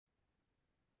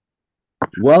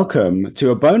Welcome to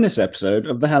a bonus episode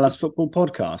of the Hellas Football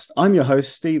Podcast. I'm your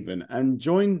host, Stephen, and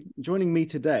joining me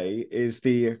today is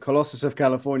the Colossus of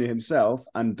California himself,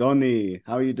 Andoni.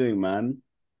 How are you doing, man?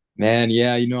 Man,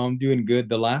 yeah, I'm doing good.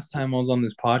 The last time I was on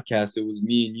this podcast, it was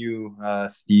me and you,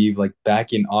 Steve, like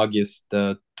back in August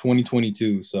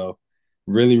 2022. So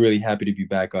really, really happy to be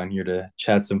back on here to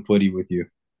chat some footy with you.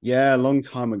 Yeah, a long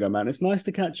time ago, man. It's nice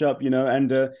to catch up,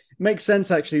 and it makes sense,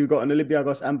 actually. We've got an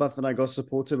Olympiakos and Panathinaikos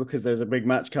supporter because there's a big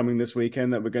match coming this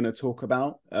weekend that we're going to talk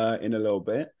about in a little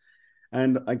bit.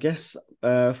 And I guess,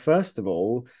 first of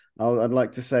all, I'd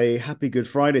like to say happy Good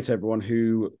Friday to everyone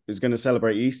who is going to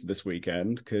celebrate Easter this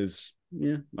weekend, because,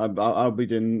 yeah, I'll be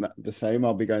doing the same.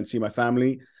 I'll be going to see my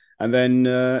family. And then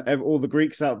all the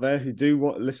Greeks out there who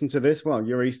do listen to this, well,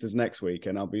 your Easter's next week,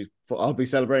 and I'll be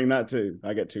celebrating that too.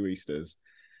 I get two Easters.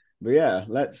 But yeah,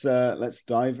 let's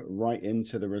dive right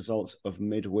into the results of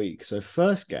midweek. So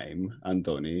first game,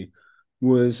 Andoni,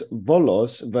 was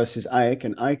Volos versus AEK,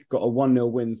 and AEK got a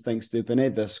 1-0 win thanks to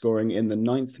Pineda scoring in the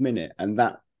ninth minute. And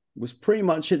that was pretty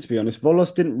much it, to be honest.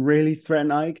 Volos didn't really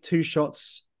threaten AEK. Two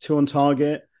shots, two on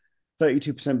target,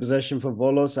 32% possession for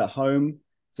Volos at home.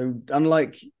 So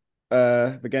unlike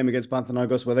the game against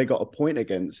Panathinaikos, where they got a point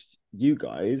against you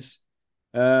guys,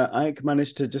 AEK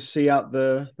managed to just see out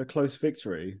the close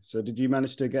victory. So did you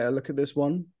manage to get a look at this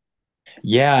one?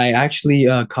 Yeah, I actually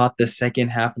caught the second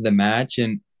half of the match,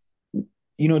 and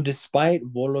despite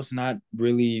Volos not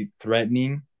really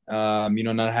threatening,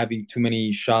 not having too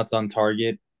many shots on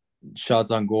target, shots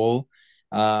on goal,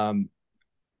 um,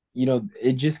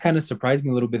 it just kind of surprised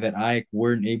me a little bit that I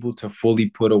weren't able to fully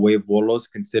put away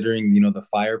Volos, considering the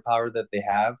firepower that they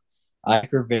have.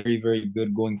 AEK are very, very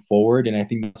good going forward, and I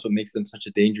think that's what makes them such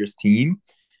a dangerous team.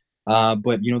 But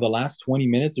the last 20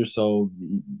 minutes or so,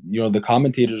 the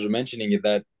commentators were mentioning it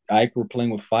that AEK were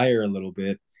playing with fire a little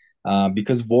bit.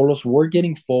 Because Volos were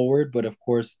getting forward, but of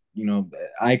course,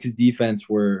 AEK's defense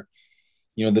were,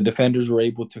 the defenders were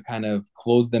able to kind of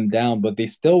close them down, but they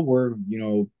still were,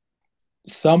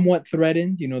 somewhat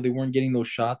threatened. They weren't getting those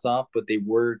shots off, but they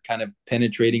were kind of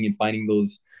penetrating and finding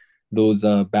those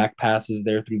back passes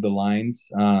there through the lines.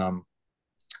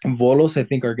 Volos, I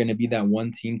think, are going to be that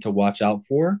one team to watch out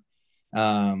for.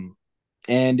 And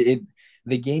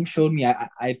the game showed me.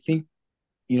 I think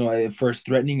for as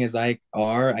threatening as I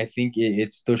are, I think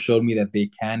it still showed me that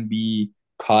they can be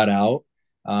caught out.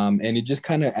 And it just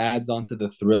kind of adds on to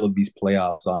the thrill of these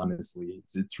playoffs. Honestly,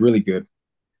 it's really good.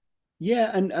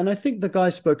 Yeah, and I think the guy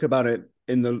spoke about it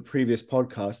in the previous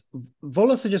podcast.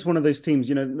 Volos are just one of those teams,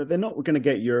 they're not going to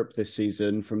get Europe this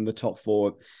season from the top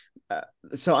four. Uh,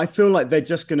 so I feel like they're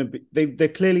just going to be, they're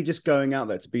clearly just going out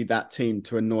there to be that team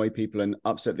to annoy people and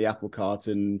upset the apple cart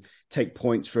and take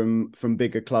points from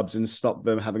bigger clubs and stop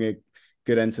them having a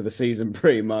good end to the season,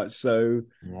 pretty much. So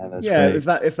Yeah, that's yeah,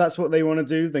 right. if that's what they want to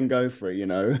do, then go for it.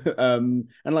 And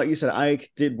like you said, AEK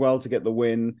did well to get the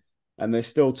win, and they're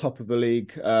still top of the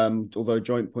league, although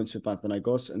joint points with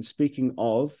Panathinaikos. And speaking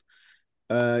of,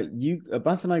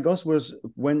 Panathinaikos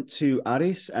went to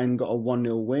Aris and got a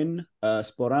 1-0 win.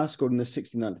 Spora scored in the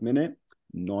 69th minute.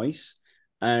 Nice.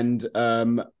 And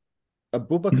Abubakar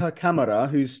Kamara,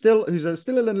 who's still an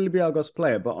Olympiakos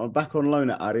player, but back on loan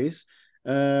at Aris,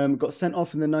 got sent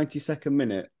off in the 92nd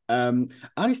minute.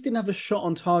 Aris didn't have a shot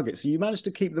on target, so you managed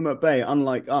to keep them at bay,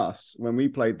 unlike us when we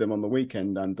played them on the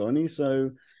weekend, Andoni. So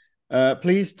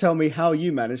please tell me how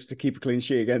you managed to keep a clean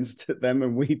sheet against them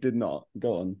and we did not.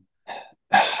 Go on.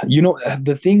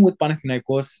 The thing with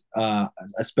Panathinaikos,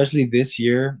 especially this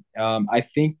year, I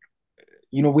think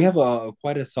we have a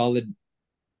quite a solid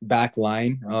back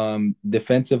line.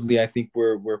 Defensively, I think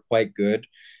we're quite good,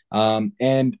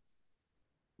 and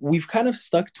we've kind of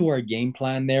stuck to our game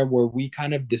plan there, where we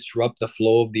kind of disrupt the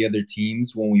flow of the other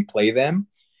teams when we play them.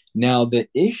 Now, the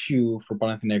issue for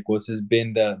Panathinaikos has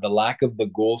been the lack of the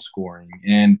goal scoring,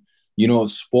 and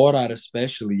Sporar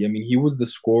especially. I mean, he was the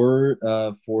scorer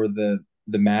for the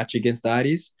match against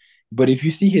Aris. But if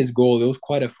you see his goal, it was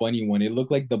quite a funny one. It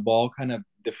looked like the ball kind of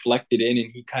deflected in,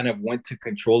 and he kind of went to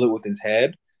control it with his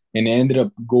head, and it ended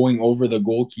up going over the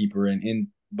goalkeeper and in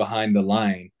behind the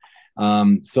line.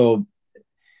 So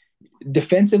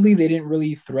defensively, they didn't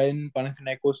really threaten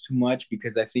Panathinaikos too much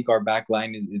because I think our back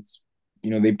line is it's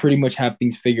they pretty much have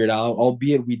things figured out.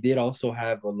 Albeit we did also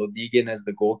have a Lodigan as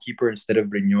the goalkeeper instead of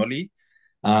Brignoli.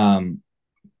 Um,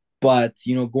 but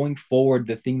going forward,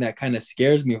 the thing that kind of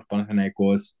scares me with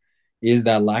Panathinaikos is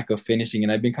that lack of finishing,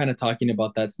 and I've been kind of talking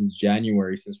about that since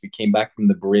January, since we came back from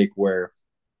the break, where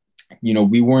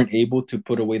we weren't able to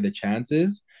put away the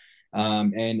chances.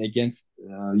 And against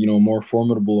more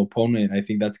formidable opponent, I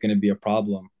think that's going to be a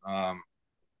problem.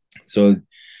 So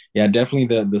Yeah,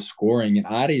 definitely the scoring and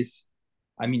Aris.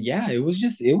 I mean, yeah, it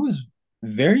was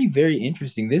very very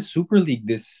interesting. This Super League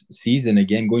this season,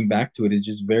 again, going back to it, is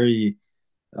just very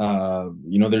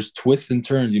there's twists and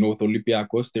turns. With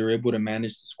Olympiakos, they were able to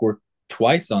manage to score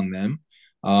twice on them,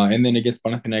 and then against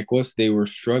Panathinaikos, they were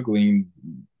struggling.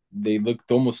 They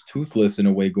looked almost toothless in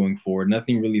a way going forward.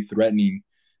 Nothing really threatening,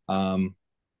 um,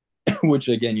 which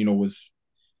again, was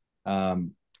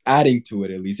um, adding to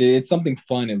it. At least it's something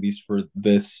fun, at least for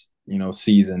this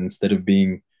season, instead of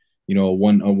being a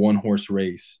one horse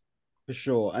race. For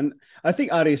sure. And I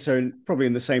think Aris are probably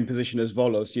in the same position as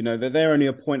Volos. They're only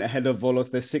a point ahead of Volos.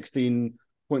 They're 16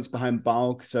 points behind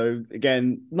Balk. So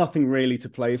again, nothing really to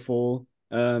play for.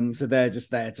 So they're just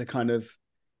there to kind of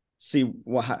see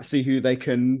who they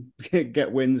can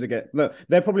get wins against. Look,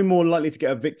 they're probably more likely to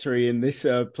get a victory in this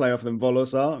playoff than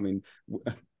Volos are. I mean,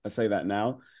 I say that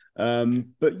now.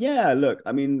 But yeah, look,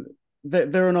 I mean,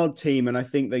 they're an odd team, and I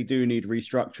think they do need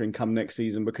restructuring come next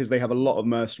season because they have a lot of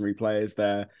mercenary players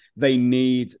there. They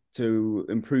need to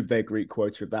improve their Greek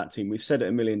quota of that team. We've said it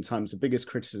a million times. The biggest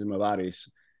criticism of Aris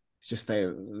is just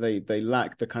they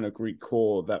lack the kind of Greek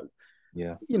core that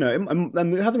Yeah.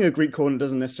 having a Greek core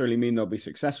doesn't necessarily mean they'll be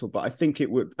successful, but I think it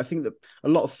would. I think that a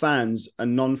lot of fans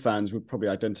and non-fans would probably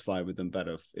identify with them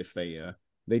better if they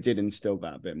did instill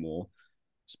that a bit more.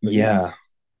 But Yeah, yes,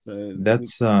 so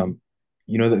that's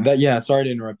that yeah, sorry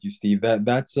to interrupt you, Steve.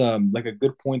 That's like a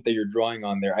good point that you're drawing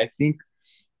on there. I think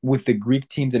with the Greek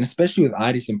teams, and especially with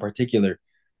Aris in particular,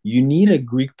 you need a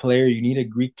Greek player, you need a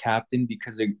Greek captain,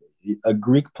 because a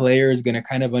Greek player is going to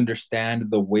kind of understand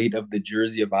the weight of the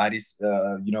jersey of Aris.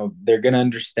 They're going to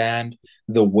understand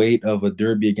the weight of a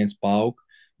derby against PAOK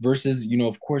versus,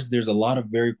 of course, there's a lot of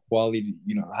very quality,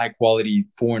 high quality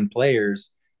foreign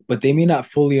players, but they may not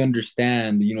fully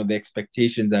understand, the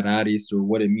expectations at Aris or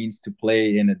what it means to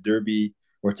play in a derby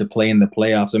or to play in the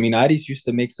playoffs. I mean, Aris used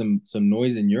to make some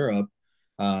noise in Europe,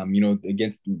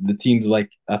 against the teams like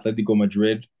Atletico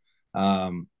Madrid.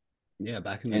 Um, yeah,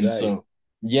 back in the and day. so,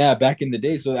 yeah, back in the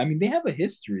day. So, I mean, they have a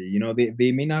history.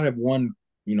 They may not have won,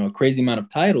 a crazy amount of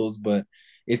titles, but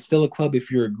it's still a club. If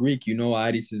you're a Greek,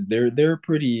 Aris is they're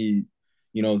pretty,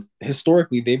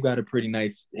 historically they've got a pretty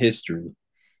nice history.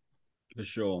 For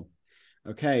sure.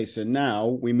 Okay, so now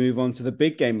we move on to the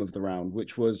big game of the round,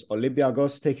 which was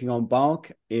Olympiakos taking on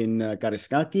Bark in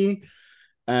Gariskaki.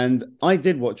 And I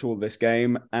did watch all this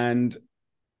game, and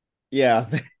yeah,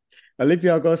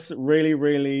 Olympiakos really,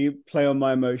 really play on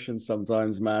my emotions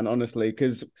sometimes, man, honestly,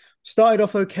 because started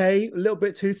off okay, a little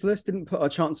bit toothless, didn't put our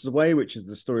chances away, which is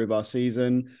the story of our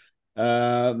season.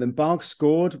 Then Bark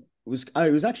scored. It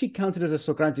was actually counted as a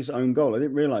Socrates own goal. I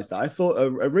didn't realize that. I thought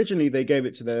originally they gave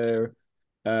it to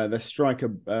their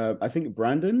striker, I think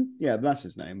Brandon. Yeah, that's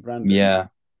his name, Brandon. Yeah,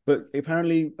 But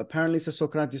apparently it's a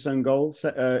Socrates own goal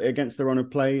against the run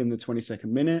of play in the 22nd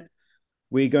minute.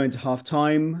 We go into half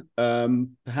time,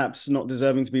 perhaps not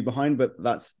deserving to be behind, but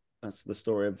that's the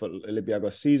story of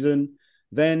Olympiakos season.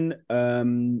 Then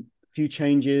few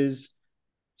changes.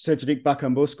 Cedric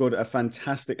Bakambu scored a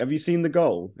fantastic. Have you seen the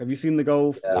goal? Have you seen the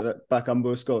goal yeah, that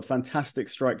Bakambu scored? Fantastic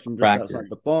strike from just outside cracker.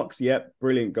 the box. Yep,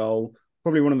 brilliant goal.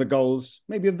 Probably one of the goals,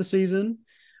 maybe of the season.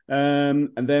 And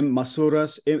then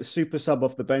Masouras, super sub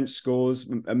off the bench, scores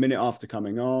a minute after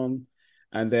coming on.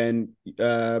 And then,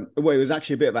 it was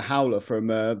actually a bit of a howler from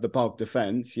the Park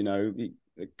defense. He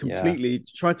Yeah, completely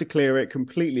tried to clear it,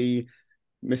 completely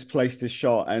misplaced his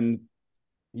shot, and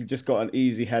you just got an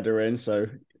easy header in. So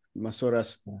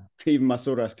Masouras, even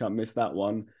Masouras can't miss that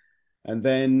one. And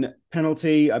then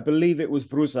penalty, I believe it was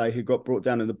Vruzai who got brought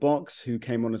down in the box, who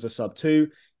came on as a sub too.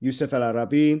 Youssef El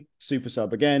Arabi, super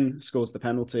sub again, scores the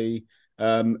penalty.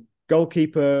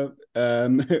 Goalkeeper,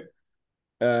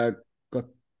 uh, got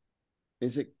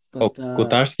is it Oh, got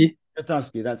Kotarski.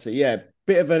 Katarski? That's it. Yeah,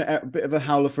 bit of a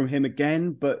howler from him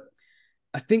again, but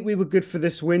I think we were good for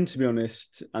this win, to be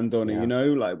honest, Andoni.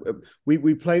 Yeah, Like we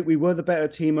were the better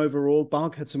team overall.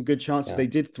 Bark had some good chances. yeah, They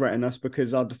did threaten us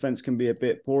because our defense can be a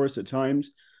bit porous at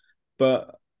times.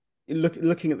 But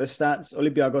looking at the stats,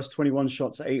 Olympiakos 21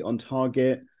 shots, 8 on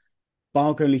target.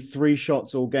 Bark only 3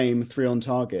 shots all game, 3 on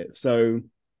target. So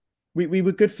we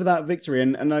were good for that victory.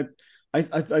 And I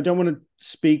don't want to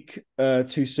speak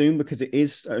too soon because it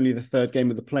is only the third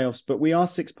game of the playoffs, but we are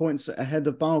 6 points ahead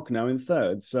of Bark now in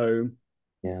third. So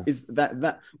yeah, is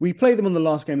that we play them on the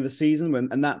last game of the season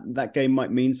and that game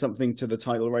might mean something to the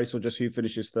title race or just who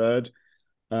finishes third.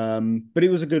 But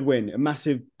it was a good win, a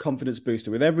massive confidence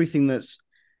booster with everything that's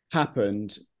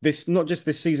happened. This not just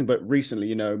this season, but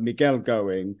recently. Miguel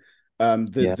going,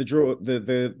 yeah, the draw,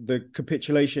 the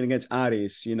capitulation against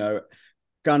Aris.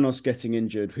 Ganos getting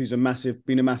injured, who's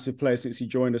been a massive player since he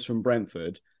joined us from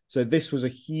Brentford. So this was a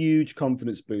huge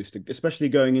confidence boost, especially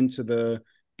going into the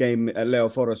game at Leo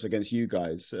Foros against you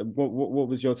guys. What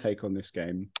was your take on this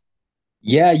game?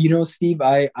 Yeah, Steve,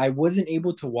 I wasn't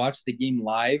able to watch the game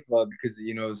live because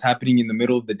it was happening in the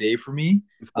middle of the day for me.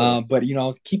 Of course. But I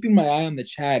was keeping my eye on the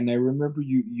chat, and I remember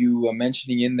you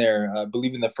mentioning in there, I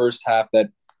believe in the first half,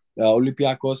 that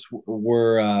Olympiakos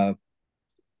were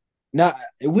not.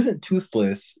 It wasn't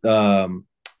toothless.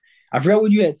 I forgot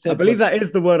what you had I said, believe but that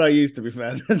is the word I use, to be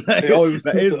fair. oh, it was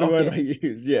That is toothless. the word Okay, I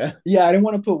use. Yeah. yeah, I didn't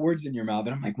want to put words in your mouth,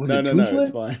 and I'm like, was No, it no, no. It's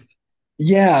toothless? fine.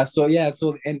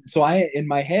 So I in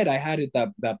my head I had it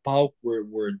that PAOK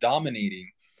were dominating,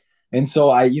 and so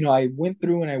I went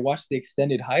through and I watched the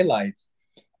extended highlights,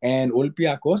 and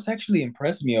Olympiakos actually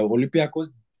impressed me. Olympiakos,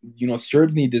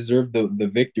 certainly deserved the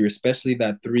victory, especially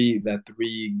that three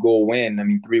goal win. I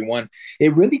mean, 3-1.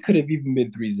 It really could have even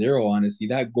been 3-0. Honestly,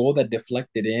 that goal that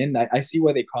deflected in, I see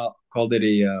why they called it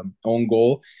a own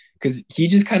goal, because he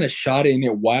just kind of shot it and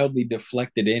it wildly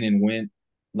deflected in and went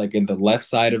like in the left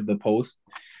side of the post.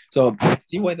 So I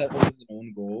see why that was an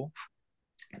own goal.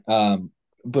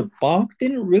 But Bach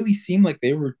didn't really seem like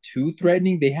they were too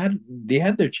threatening. They had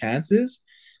their chances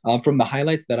from the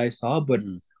highlights that I saw, but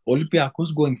Mm.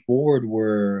 Olympiacos going forward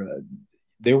were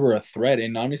a threat,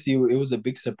 and honestly, it was a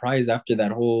big surprise after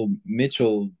that whole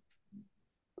Mitchell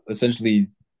essentially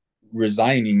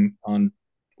resigning on,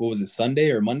 what was it, Sunday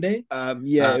or Monday?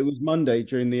 Yeah, Uh, it was Monday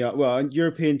during the well, in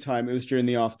European time, it was during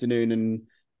the afternoon, and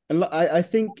I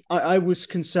think I was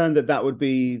concerned that that would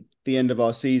be the end of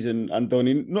our season,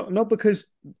 Andoni. Not because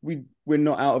we're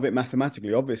not out of it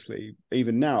mathematically, obviously,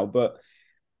 even now, but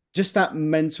just that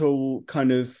mental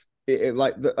kind of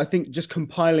I think just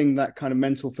compiling that kind of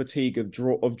mental fatigue of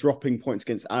dropping points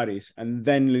against Aris and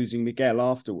then losing Miguel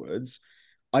afterwards.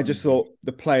 I just thought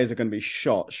the players are going to be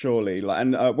shot, surely.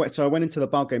 So I went into the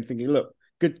Bal game thinking, look,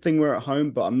 good thing we're at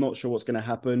home, but I'm not sure what's going to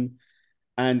happen.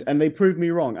 And they proved me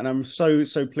wrong, and I'm so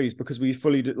pleased because we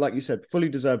fully, like you said, fully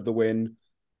deserved the win.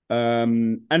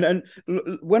 And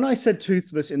when I said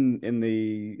toothless in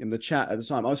the chat at the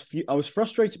time, I was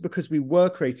frustrated because we were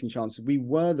creating chances. We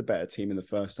were the better team in the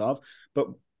first half, but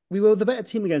we were the better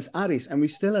team against Aris, and we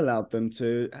still allowed them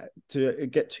to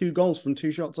get 2 goals from 2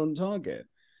 shots on target.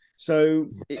 So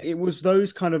it was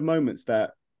those kind of moments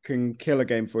that can kill a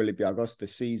game for Olympiakos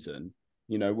this season.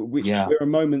 yeah, We're a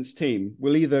moments team.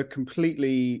 We'll either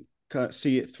completely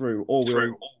see it through, or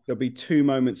there'll be 2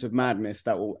 moments of madness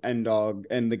that will end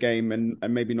the game and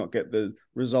maybe not get the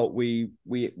result we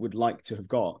would like to have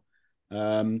got.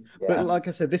 But yeah, like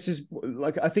I said, this is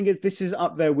like I think this is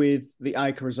up there with the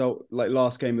AEK result, like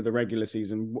last game of the regular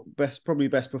season, probably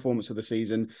best performance of the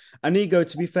season. Anigo,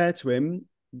 to be fair to him,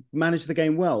 managed the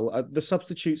game well. The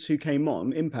substitutes who came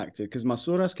on impacted because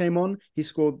Masouras came on, he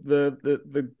scored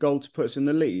the goal to put us in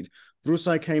the lead.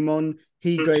 Vrusai came on,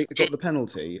 he got the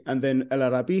penalty, and then El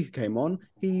Arabi came on,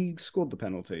 he scored the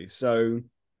penalty. So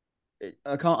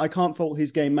I can't fault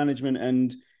his game management,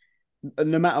 and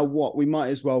no matter what, we might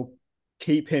as well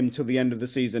keep him till the end of the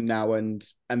season now, and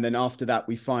then after that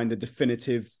we find a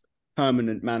definitive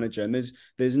permanent manager. And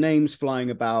there's names flying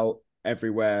about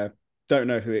everywhere. Don't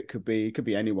know who it could be. It could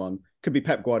be anyone. Could be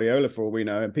Pep Guardiola for all we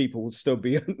know, and people will still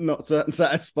be not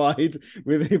satisfied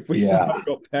with if we yeah, somehow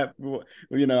got Pep.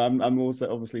 I'm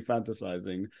also obviously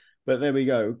fantasizing, but there we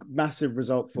go. Massive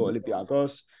result for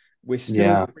Olympiakos. We're still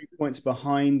yeah, 3 points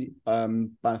behind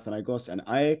Panathinaikos and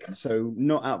AEK, so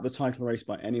not out the title race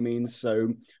by any means.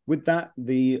 So with that,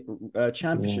 the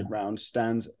championship yeah. round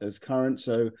stands as current.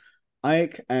 So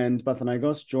AEK and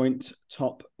Panathinaikos joint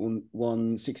top on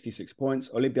 166 points.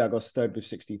 Olympiakos third with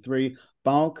 63.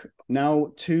 PAOK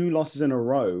now 2 losses in a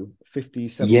row,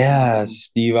 57 Yeah, points.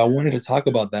 Steve, I wanted to talk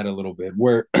about that a little bit.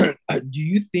 Where do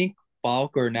you think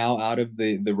Falk are now out of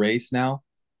the race now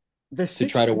They're to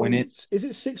six try to win it? points. Is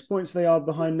it 6 points they are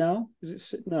behind now?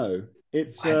 No?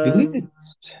 It's I believe um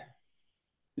it's.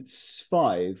 it's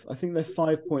 5. I think they're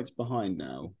 5 points behind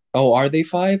now. Oh, are they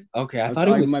five? Okay, I thought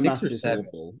it was My six maths or is seven.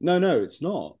 awful. No, it's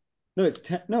not. No, it's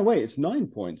 10. No, wait, it's 9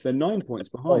 points. They're 9 points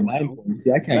Oh, behind nine now. points.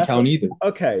 Yeah, I can't That's count either.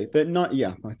 okay. They're not.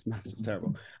 Yeah, my maths is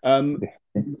terrible.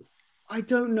 I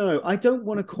don't know. I don't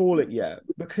want to call it yet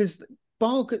because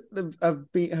Barg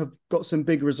have got some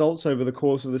big results over the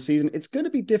course of the season. It's going to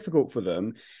be difficult for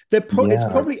them. It's Yeah,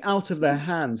 probably out of their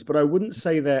hands, but I wouldn't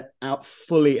say they're out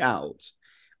fully out.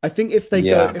 I think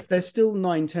yeah. if they're still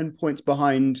 9, 10 points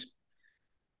behind,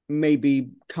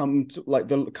 maybe come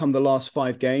the last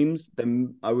 5 games,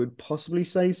 then I would possibly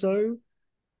say so.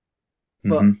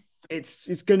 But Hmm.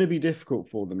 it's going to be difficult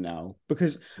for them now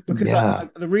because Yeah,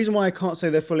 the reason why I can't say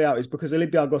they're fully out is because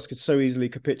Olympiakos could so easily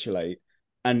capitulate.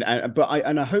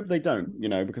 I hope they don't,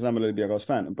 because I'm a Olympiakos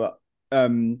fan. But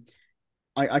um,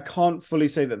 I can't fully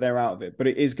say that they're out of it, but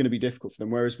it is going to be difficult for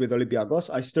them. Whereas with Olympiakos,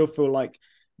 I still feel like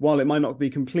while it might not be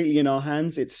completely in our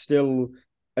hands, it's still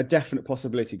a definite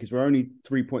possibility because we're only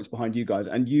 3 points behind you guys,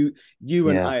 and you and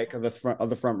Yeah. AEK are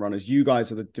the front runners. You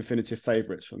guys are the definitive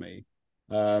favorites for me.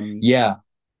 Um, Yeah.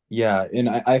 Yeah. And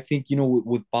I think,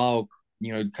 with PAOK,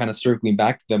 kind of circling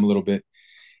back to them a little bit,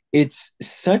 it's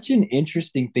such an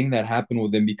interesting thing that happened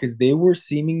with them because they were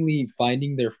seemingly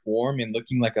finding their form and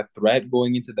looking like a threat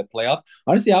going into the playoff.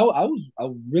 Honestly, I was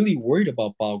really worried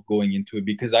about PAOK going into it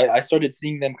because I started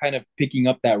seeing them kind of picking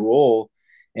up that role.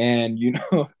 And,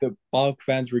 the PAOK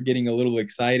fans were getting a little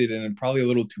excited and probably a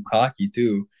little too cocky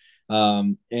too.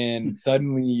 And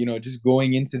suddenly, just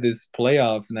going into this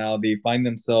playoffs now, they find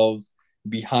themselves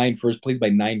behind first place by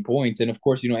 9 points. And of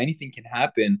course, anything can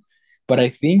happen. But I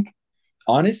think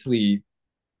honestly,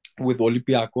 with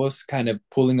Olympiakos kind of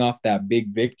pulling off that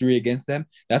big victory against them,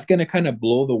 that's going to kind of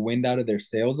blow the wind out of their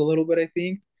sails a little bit, I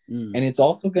think. mm, And it's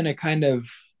also going to kind of,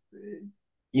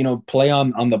 play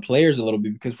on the players a little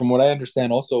bit because from what I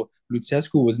understand, also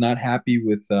Lucescu was not happy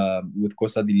with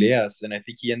Cosadileas, and I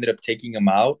think he ended up taking him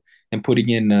out and putting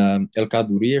in El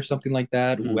Kaduri or something like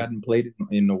that, who mm, hadn't played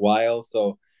in a while.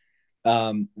 So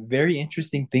very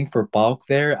interesting thing for PAOK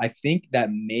there. I think that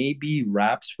maybe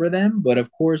wraps for them, but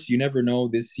of course, you never know.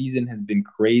 This season has been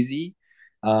crazy.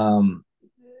 Um,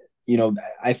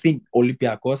 I think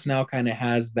Olympiacos now kind of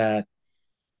has that.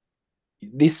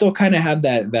 They still kind of have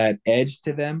that edge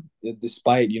to them,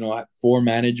 despite four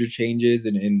manager changes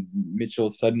and Mitchell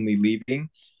suddenly leaving.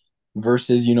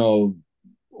 Versus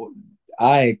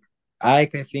I I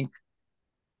think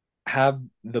have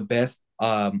the best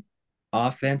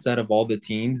offense out of all the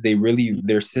teams.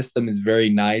 Their system is very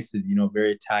nice,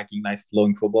 very attacking, nice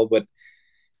flowing football. But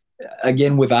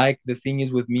again, with Ike, the thing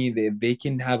is with me, they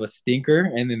can have a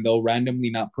stinker and then they'll randomly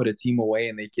not put a team away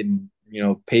and they can,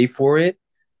 pay for it.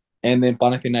 And then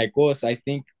Panathinaikos, I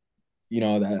think,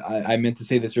 that I meant to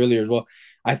say this earlier as well.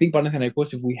 I think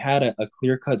Panathinaikos, if we had a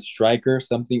clear cut striker,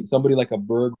 somebody like a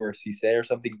Berg or a Cisse or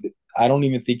something, I don't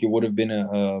even think it would have been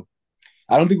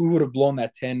I don't think we would have blown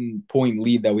that 10-point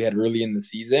lead that we had early in the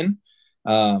season.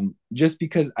 Just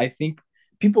because I think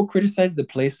people criticize the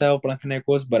play style of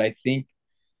Panathinaikos, but I think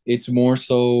it's more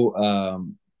so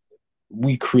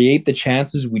we create the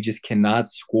chances, we just cannot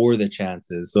score the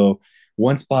chances. So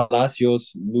once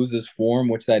Palacios loses form,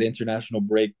 which that international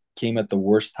break came at the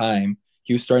worst time,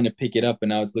 he was starting to pick it up, and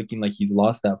now it's looking like he's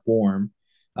lost that form.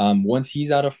 Once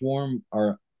he's out of form,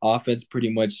 our offense pretty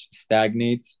much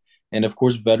stagnates. And of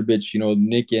course, Verbic,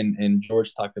 Nick and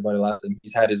George talked about it last time.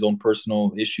 He's had his own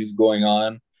personal issues going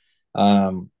on.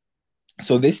 Um,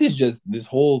 so this is just this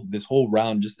whole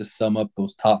round just to sum up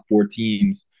those top four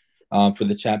teams for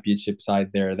the championship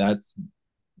side there. That's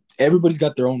everybody's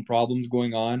got their own problems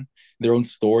going on, their own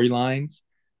storylines.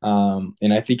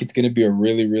 And I think it's going to be a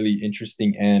really, really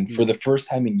interesting end for mm. the first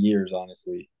time in years,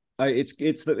 honestly.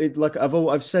 Like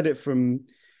I've said it from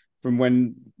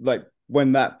when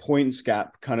that points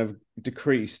gap kind of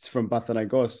decreased from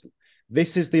Panathinaikos.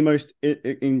 This is the most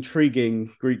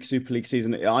intriguing Greek Super League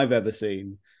season I've ever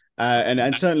seen,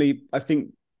 and certainly I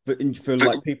think for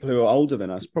like people who are older than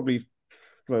us, probably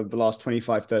for the last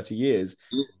 25, 30 years.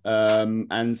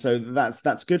 And so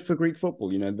that's good for Greek football.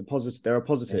 There are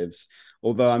positives,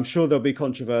 although I'm sure there'll be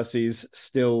controversies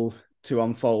still to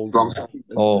unfold as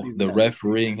the Oh, season the ends.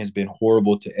 refereeing has been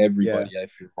horrible to Yeah. everybody, I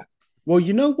feel. Well,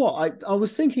 you know what? I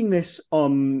was thinking this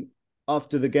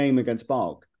after the game against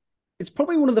Bark. It's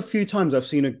probably one of the few times I've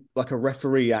seen a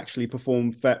referee actually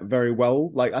perform very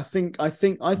well. Like I thought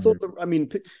that I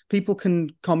mean people can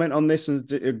comment on this and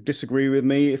disagree with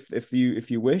me if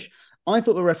you wish. I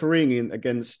thought the refereeing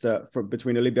against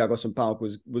between Olympiakos and PAOK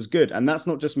was good, and that's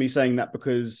not just me saying that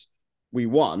because we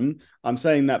won. I'm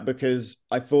saying that because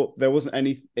I thought there wasn't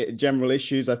any general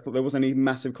issues. I thought there wasn't any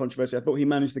massive controversy. I thought he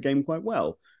managed the game quite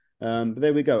well. But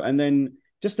there we go. And then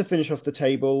just to finish off the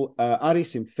table,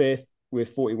 Aris in fifth with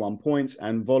 41 points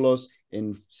and Volos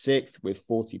in sixth with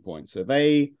 40 points. So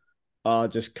they are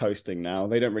just coasting now.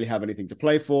 They don't really have anything to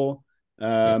play for.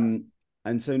 Yeah.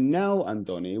 And so now,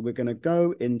 Andoni, we're going to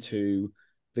go into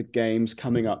the games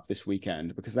coming up this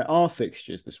weekend because there are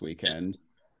fixtures this weekend.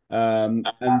 And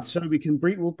so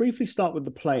we'll briefly start with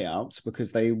the playouts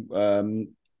because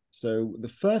so the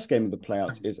first game of the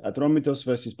playouts is Adromitos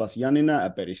versus Basianina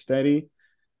at Peristeri.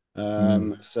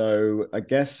 Mm. So I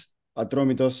guess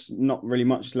Adromitos not really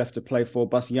much left to play for.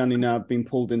 Basianina have been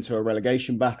pulled into a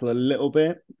relegation battle a little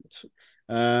bit.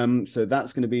 So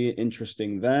that's going to be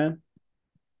interesting there.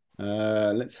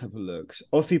 Let's have a look.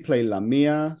 Ofi play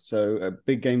Lamia, so a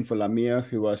big game for Lamia,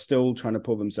 who are still trying to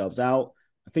pull themselves out.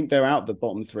 I think they're out the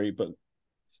bottom three, but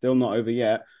still not over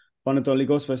yet.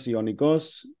 Panathinaikos versus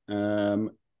Ionikos,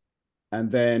 and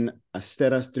then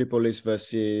Asteras Tripolis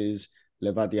versus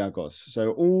Levadiakos.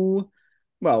 So all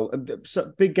well,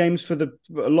 so big games for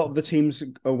a lot of the teams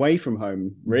away from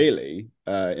home, really,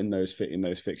 in those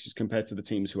fixtures compared to the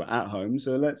teams who are at home.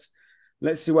 So let's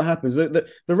see what happens. The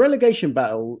relegation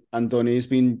battle, Andoni, has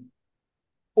been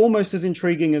almost as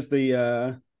intriguing as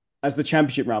the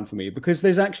championship round for me because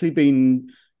there's actually been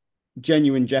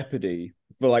genuine jeopardy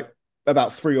for like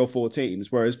about 3 or 4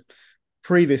 teams, whereas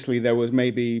previously there was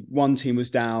maybe one team was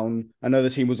down,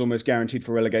 another team was almost guaranteed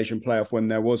for relegation playoff when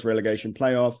there was relegation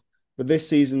playoff. But this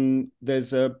season,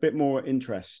 there's a bit more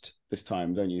interest this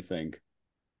time, don't you think?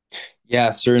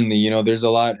 Yeah, certainly. There's a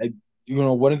lot.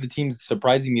 One of the teams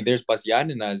surprising me there's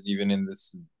Pasianinas even in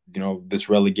this, this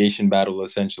relegation battle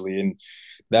essentially, and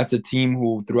that's a team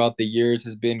who throughout the years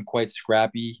has been quite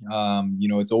scrappy.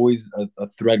 It's always a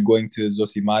threat going to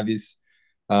Zosimadis,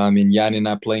 and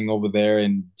Yanina playing over there,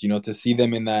 and to see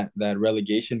them in that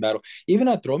relegation battle, even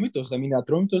Atromitos. I mean,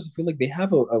 Atromitos I feel like they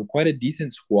have a quite a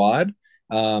decent squad,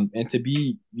 and to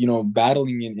be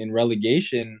battling in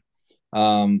relegation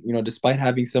despite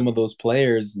having some of those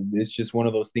players, it's just one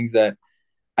of those things that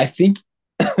I think,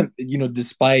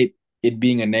 despite it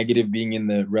being a negative being in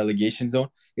the relegation zone,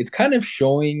 it's kind of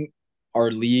showing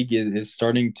our league is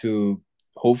starting to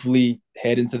hopefully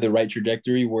head into the right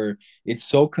trajectory where it's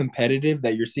so competitive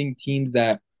that you're seeing teams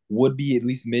that would be at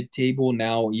least mid-table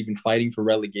now even fighting for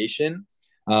relegation.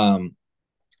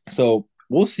 So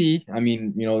we'll see. I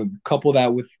mean, couple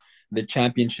that with the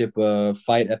championship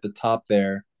fight at the top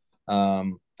there.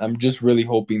 I'm just really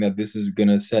hoping that this is going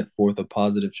to set forth a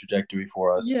positive trajectory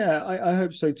for us. Yeah, I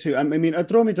hope so too. I mean,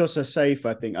 Atromitos are safe,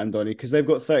 I think, Andoni, because they've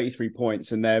got 33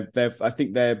 points and they're I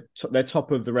think they're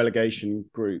top of the relegation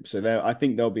group, so I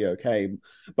think they'll be okay.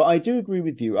 But I do agree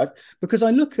with you, because I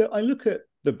look at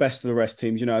the best of the rest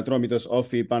teams. Atromitos,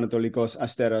 Ofi, Panathinaikos,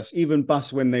 Asteras, even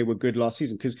Bus when they were good last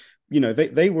season, because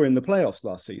they were in the playoffs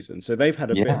last season, so they've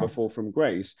had a bit of Yeah. a fall from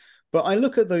grace. But I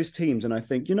look at those teams and I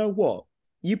think, you know what?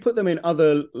 You put them in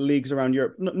other leagues around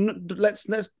Europe. Let's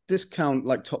discount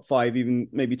like top five, even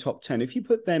maybe top 10. If you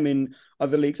put them in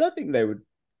other leagues, I think they would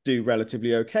do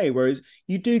relatively okay. Whereas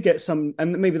you do get some,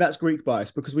 and maybe that's Greek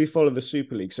bias because we follow the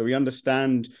Super League, so we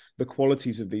understand the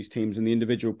qualities of these teams and the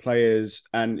individual players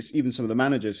and even some of the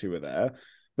managers who are there.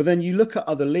 But then you look at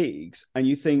other leagues and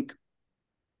you think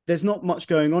there's not much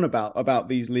going on about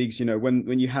these leagues.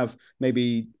 When you have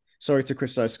maybe, sorry to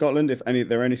criticize Scotland if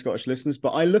there are any Scottish listeners,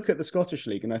 but I look at the Scottish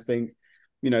League and I think,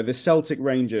 the Celtic,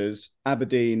 Rangers,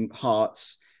 Aberdeen,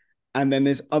 Hearts, and then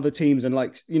there's other teams and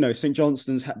like, St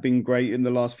Johnstone's been great in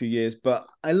the last few years, but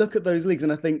I look at those leagues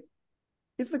and I think,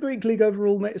 is the Greek league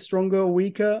overall stronger or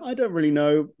weaker? I don't really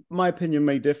know. My opinion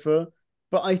may differ,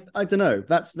 but I don't know.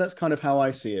 That's kind of how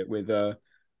I see it with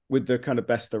the kind of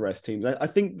best of the rest teams. I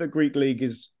think the Greek league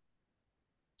is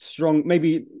strong,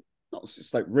 maybe not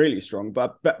just like really strong,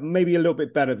 but maybe a little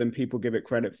bit better than people give it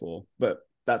credit for. But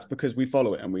that's because we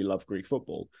follow it and we love Greek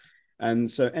football. And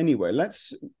so anyway,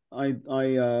 let's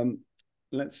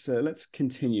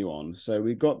continue on. So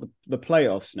we've got the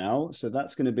playoffs now. So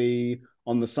that's going to be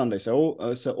on the Sunday. So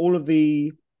all of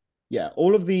the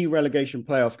relegation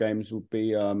playoff games will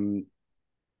be all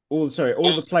of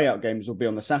the playout games will be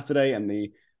on the Saturday and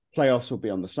the playoffs will be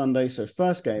on the Sunday. So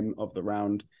first game of the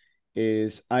round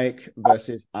is AEK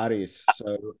versus Aris.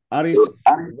 So Aris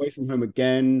away from home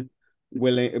again,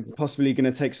 possibly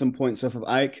going to take some points off of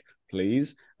AEK,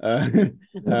 please. Yes,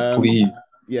 Um, please.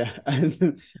 yeah,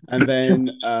 and then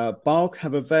PAOK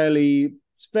have a fairly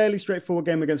straightforward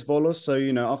game against Volos. So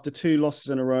after 2 losses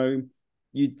in a row,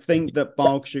 you'd think that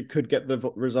PAOK could get the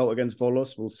result against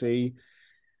Volos. We'll see.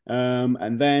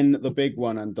 And then the big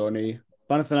one, Andoni,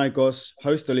 Panathinaikos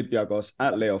host Olympiakos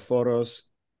at Leoforos.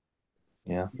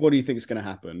 Yeah. What do you think is going to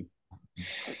happen?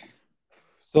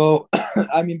 So,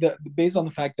 I mean, based on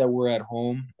the fact that we're at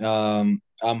home, I'm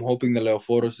hoping the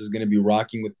Leoforos is going to be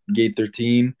rocking with Gate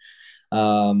 13.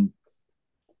 Um,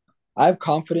 I have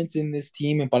confidence in this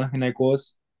team in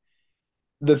Panathinaikos.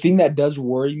 The thing that does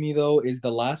worry me though is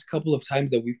the last couple of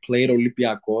times that we've played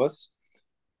Olympiakos.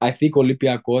 I think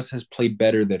Olympiakos has played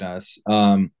better than us.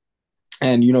 And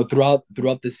throughout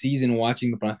the season,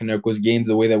 watching the Panathinaikos games,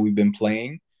 the way that we've been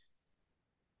playing,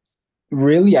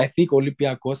 really, I think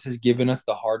Olympiakos has given us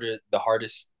the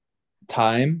hardest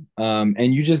time.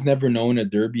 And you just never know in a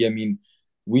derby. I mean,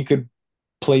 we could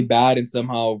play bad and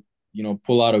somehow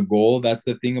pull out a goal. That's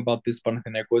the thing about this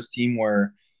Panathinaikos team,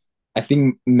 where I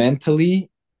think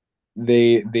mentally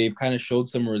they've kind of showed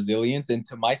some resilience, and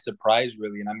to my surprise,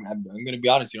 really, and I'm going to be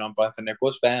honest, I'm a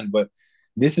Panathinaikos fan, but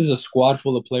this is a squad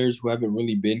full of players who haven't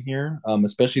really been here,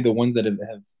 especially the ones that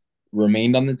have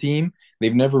remained on the team.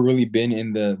 They've never really been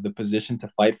in the position to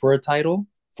fight for a title,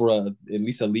 for at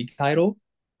least a league title,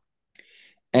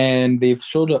 and they've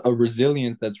showed a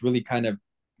resilience that's really kind of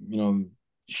you know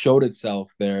showed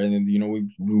itself there. And then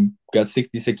we got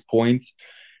 66 points.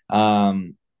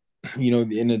 Um,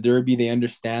 in a derby, they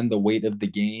understand the weight of the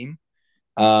game.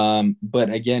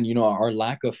 But again, our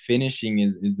lack of finishing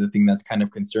is the thing that's kind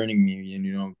of concerning me.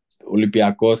 And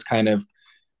Olympiakos kind of,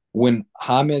 when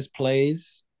James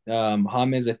plays,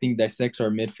 James I think dissects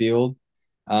our midfield.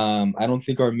 I don't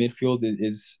think our midfield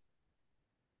is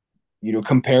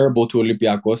comparable to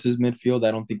Olympiakos's midfield.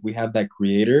 I don't think we have that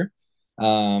creator.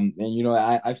 And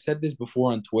I've said this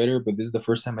before on Twitter, but this is the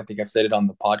first time I think I've said it on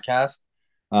the podcast,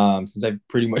 since I've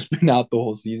pretty much been out the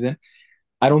whole season.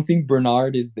 I don't think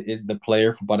Bernard is the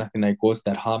player for Panathinaikos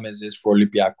that James is for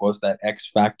Olympiakos, that X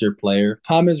factor player.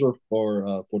 James or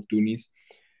Fortunis.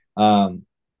 Um,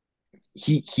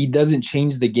 he doesn't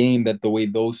change the game that the way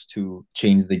those two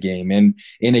change the game. And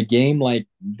in a game like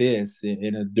this,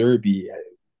 in a derby,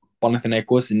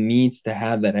 Panathinaikos needs to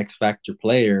have that X factor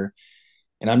player.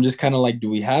 And I'm just kind of like, do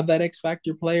we have that X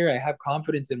factor player? I have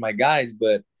confidence in my guys,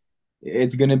 but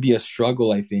it's gonna be a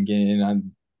struggle, I think.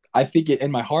 And I think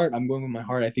in my heart, I'm going with my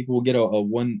heart. I think we'll get a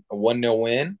 1-0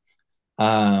 win.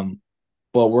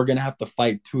 But we're gonna have to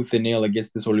fight tooth and nail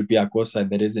against this Olympiacos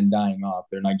side that isn't dying off.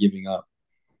 They're not giving up.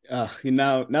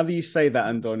 Now that you say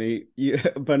that, Andoni,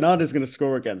 Bernard is going to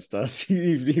score against us.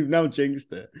 You've now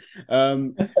jinxed it.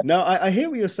 No, I hear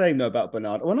what you're saying though about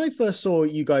Bernard. When I first saw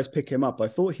you guys pick him up, I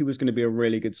thought he was going to be a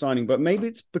really good signing, but maybe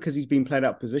it's because he's been played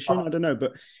out position. I don't know,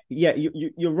 but yeah,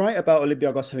 you're right about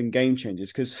Olympiakos having game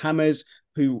changes, because James,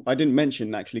 who I didn't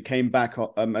mention, actually came back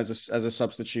as a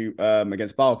substitute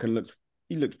against PAOK and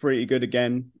looked pretty good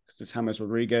again, because it's James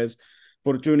Rodriguez.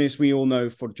 Fortunis, we all know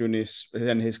Fortunis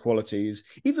and his qualities.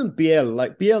 Even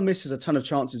Biel misses a ton of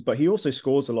chances, but he also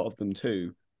scores a lot of them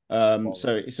too.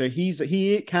 So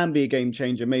he can be a game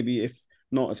changer, maybe if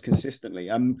not as consistently.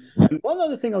 And one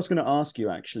other thing I was going to ask you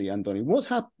actually, Andoni,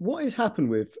 what has happened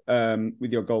with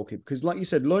your goalkeeper? Because like you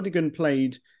said, Lodigan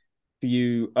played for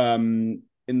you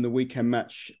in the weekend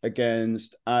match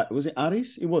against was it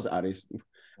Aris? It was Aris.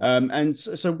 And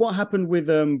so what happened with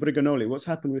Briganoli? What's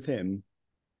happened with him?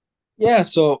 Yeah,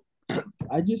 so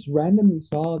I just randomly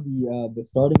saw the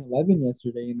starting 11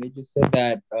 yesterday, and they just said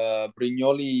that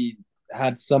Brignoli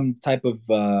had some type of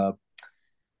I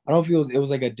don't know if it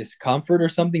was like a discomfort or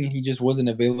something, and he just wasn't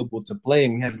available to play.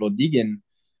 And we had Lodigan,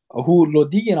 who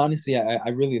Lodigan honestly I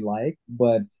really like,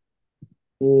 but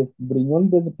if Brignoli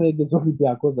doesn't play against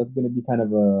Olympiacos, that's going to be kind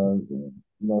of a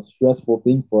stressful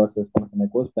thing for us as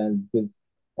Panathinaikos fans, because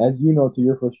as you know, to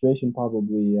your frustration,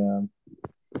 probably.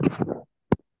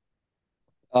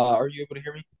 Are you able to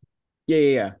hear me?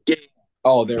 Yeah. Yeah.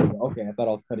 Oh, there we go. Okay, I thought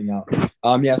I was cutting out.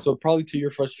 Yeah. So probably to your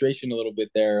frustration a little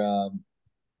bit there.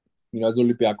 As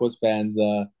Olympiacos fans,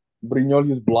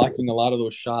 Brignoli is blocking a lot of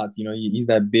those shots. He's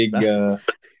that big,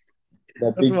 that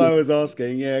That's big, why I big. was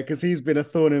asking. Yeah, because he's been a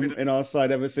thorn in our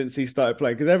side ever since he started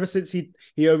playing. Because ever since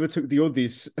he overtook the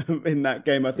Udis in that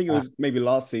game, I think it was maybe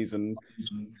last season.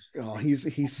 Oh,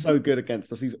 he's so good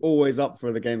against us. He's always up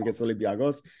for the game against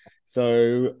Olympiakos.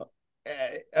 So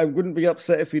I wouldn't be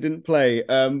upset if he didn't play.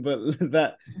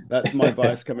 But that's my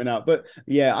bias coming out. But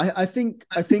yeah, I think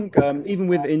even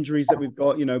with injuries that we've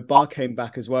got, Bar came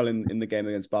back as well in the game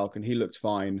against Balk, and he looked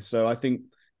fine. So I think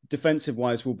defensive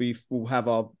wise, we'll have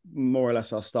our more or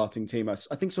less our starting team. I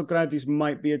think Socrates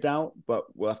might be a doubt, but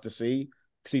we'll have to see.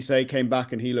 Cisse came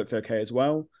back and he looked okay as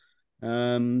well.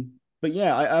 But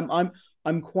yeah,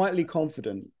 I'm quietly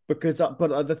confident because,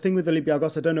 but the thing with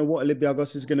Olympiakos, I don't know what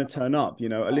Olympiakos is going to turn up.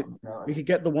 We could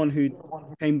get the one who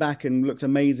came back and looked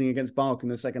amazing against Balk in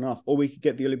the second half, or we could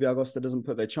get the Olympiakos that doesn't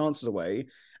put their chances away.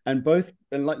 And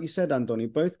like you said,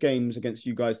 Andoni, both games against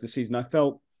you guys this season, I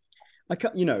felt, as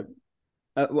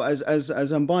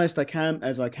unbiased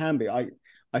as I can be, I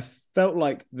felt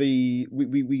like we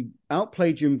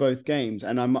outplayed you in both games,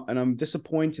 and I'm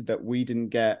disappointed that we didn't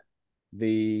get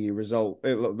the result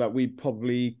that we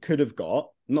probably could have got.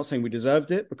 I'm not saying we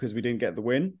deserved it because we didn't get the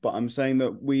win, but I'm saying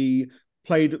that we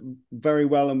played very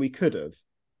well and we could have,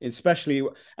 especially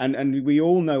and we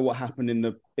all know what happened in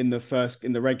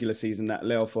the regular season at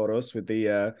Leoforos with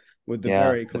the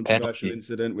very controversial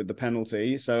incident with the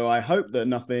penalty. So I hope that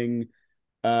nothing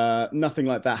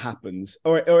like that happens,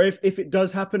 or if it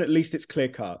does happen, at least it's clear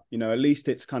cut. At least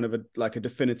it's kind of like a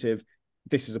definitive.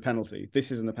 This is a penalty.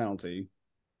 This isn't a penalty.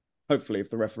 Hopefully, if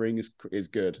the refereeing is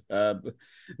good.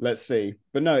 Let's see.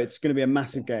 But no, it's going to be a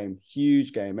massive game,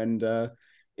 huge game, and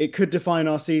it could define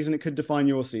our season. It could define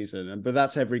your season, but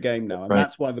that's every game now, and Right.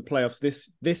 that's why the playoffs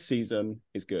this season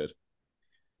is good.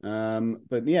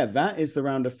 But yeah, that is the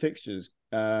round of fixtures.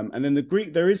 And then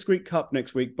there is Greek Cup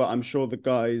next week, but I'm sure the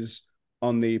guys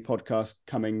on the podcast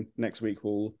coming next week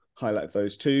will highlight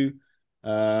those too.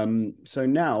 So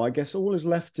now I guess all is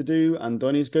left to do,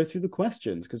 Andoni, is go through the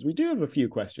questions, because we do have a few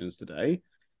questions today.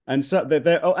 And so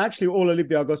they're actually all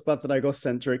Olympiakos Panathinaikos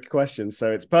centric questions.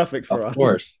 So it's perfect for Of us.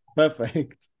 course.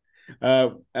 Perfect.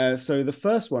 So the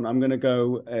first one, I'm going to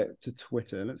go to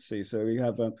Twitter. Let's see. So we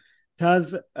have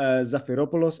Taz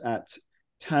Zafiropoulos at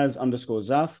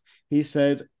Taz_Zaf. He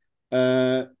said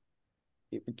to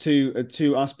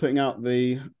us putting out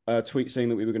the tweet saying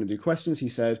that we were going to do questions, he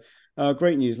said,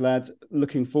 great news, lads.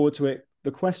 Looking forward to it.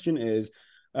 The question is,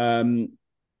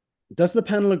 does the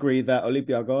panel agree that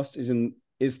Olympiakos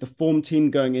is the form team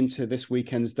going into this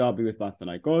weekend's derby with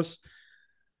Panathinaikos?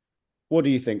 What do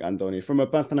you think, Andoni? From a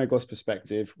Panathinaikos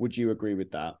perspective, would you agree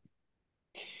with that?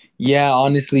 Yeah,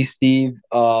 honestly, Steve.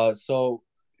 So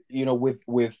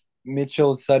with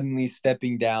Mitchell suddenly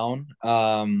stepping down,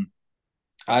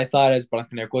 I thought as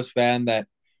Panathinaikos fan that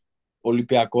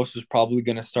Olympiakos was probably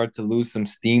going to start to lose some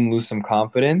steam, lose some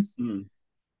confidence. Mm.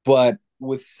 But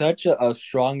with such a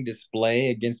strong display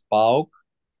against PAOK,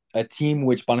 a team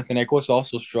which Panathinaikos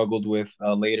also struggled with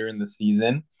later in the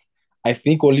season, I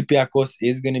think Olympiakos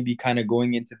is going to be kind of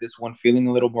going into this one feeling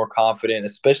a little more confident,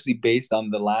 especially based on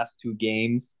the last two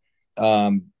games,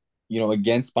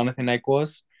 against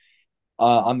Panathinaikos.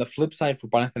 On the flip side for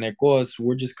Panathinaikos,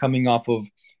 we're just coming off of,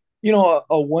 a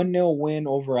 1-0 win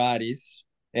over Aris,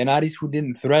 and Aris who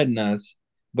didn't threaten us,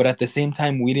 but at the same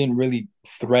time, we didn't really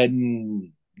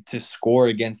threaten to score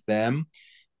against them.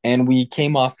 And we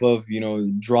came off of,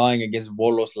 drawing against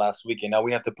Volos last week, and now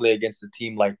we have to play against a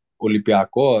team like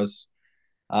Olympiakos.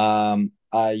 The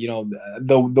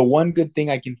one good thing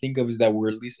I can think of is that we're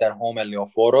at least at home at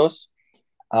Leoforos.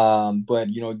 But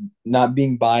not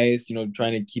being biased,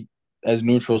 trying to keep as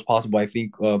neutral as possible. I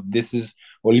think this is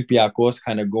Olympiakos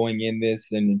kind of going in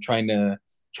this and trying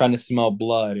to smell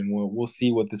blood, and we'll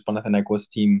see what this Panathinaikos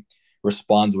team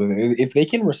responds with. If they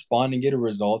can respond and get a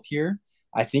result here,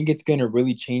 I think it's going to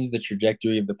really change the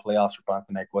trajectory of the playoffs for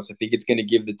Panathinaikos. I think it's going to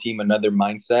give the team another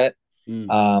mindset.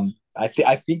 Mm. I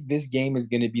think this game is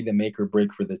going to be the make or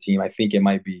break for the team. I think it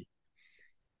might be.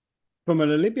 From an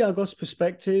Olympiakos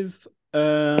perspective,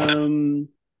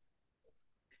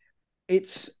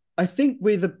 I think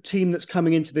we're the team that's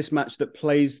coming into this match that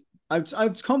plays.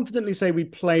 I'd confidently say we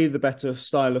play the better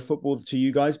style of football to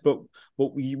you guys, but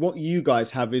what you guys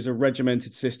have is a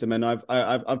regimented system, and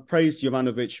I've praised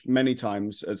Jovanovic many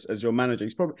times as your manager.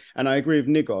 He's probably, and I agree with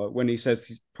Nigor when he says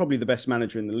he's probably the best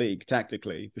manager in the league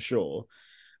tactically, for sure.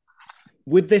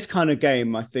 With this kind of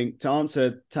game, I think to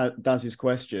answer Daz's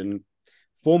question,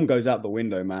 form goes out the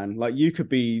window, man. Like you could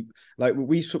be like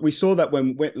we saw that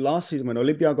when last season when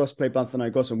Olympiakos played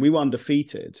Panathinaikos and we were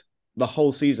undefeated the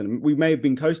whole season. We may have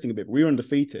been coasting a bit, but we were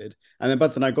undefeated, and then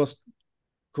Panathinaikos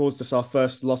caused us our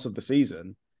first loss of the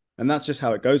season. And that's just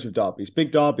how it goes with derbies.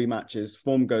 Big derby matches,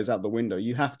 form goes out the window.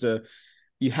 You have to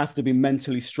be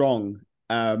mentally strong,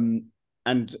 and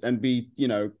be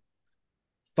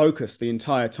focused the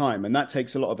entire time, and that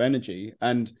takes a lot of energy.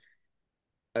 And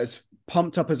as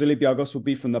pumped up as Olympiakos will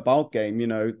be from the PAOK game,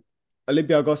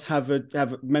 Olympiakos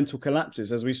have mental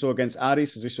collapses, as we saw against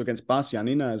Aris, as we saw against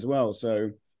Yanina as well.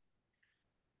 So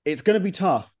it's going to be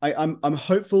tough. I'm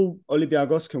hopeful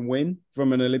Olympiakos can win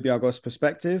from an Olympiakos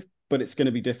perspective, but it's going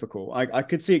to be difficult. I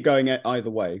could see it going either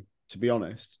way, to be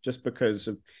honest, just because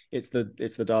it's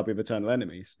the derby of eternal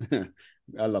enemies.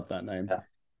 I love that name. Yeah.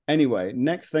 Anyway,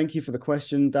 next, thank you for the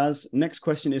question, Daz. Next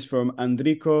question is from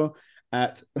Andrico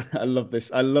at I love this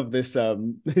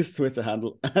this Twitter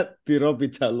handle at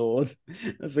Pirobita Lord.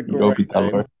 That's a great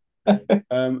name.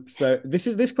 So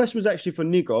this question was actually for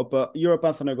Nico, but you're a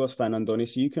Panathinaikos fan, Andoni,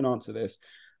 so you can answer this.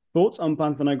 Thoughts on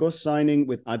Panathinaikos signing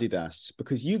with Adidas?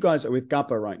 Because you guys are with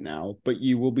Kappa right now, but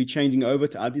you will be changing over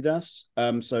to Adidas.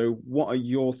 So what are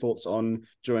your thoughts on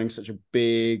joining such a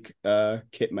big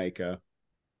kit maker?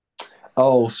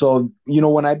 Oh, so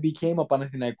when I became a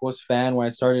Panathinaikos fan, when I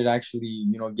started actually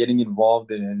getting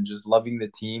involved and just loving the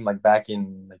team, like back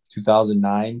in like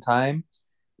 2009 time,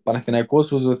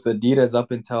 Panathinaikos was with Adidas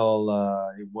up until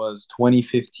it was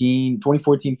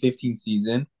 2014-15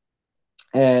 season.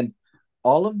 And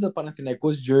all of the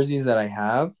Panathinaikos jerseys that I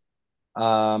have,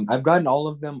 I've gotten all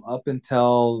of them up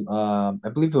until I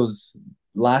believe it was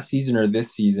last season or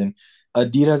this season.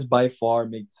 Adidas by far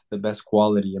makes the best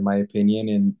quality, in my opinion.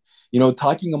 And,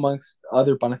 talking amongst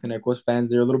other Panathinaikos fans,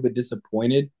 they're a little bit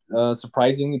disappointed,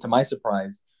 surprisingly, to my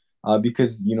surprise,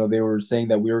 because, they were saying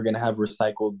that we were going to have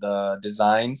recycled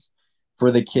designs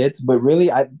for the kits. But really,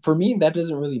 for me, that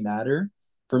doesn't really matter.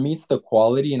 For me, it's the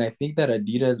quality. And I think that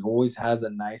Adidas always has a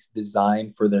nice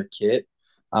design for their kit.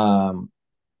 Um,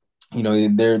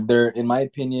 they're in my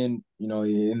opinion,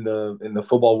 in the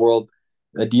football world,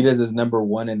 Adidas is number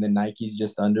one and the Nike's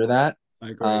just under that.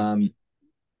 I agree. um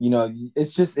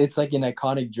it's like an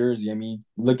iconic jersey. I mean,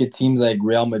 look at teams like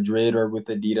Real Madrid or with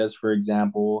Adidas, for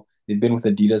example. They've been with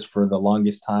Adidas for the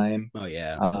longest time. Oh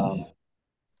yeah. um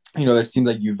there's teams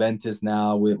like Juventus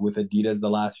now with Adidas the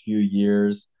last few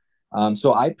years.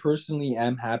 So I personally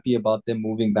am happy about them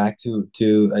moving back to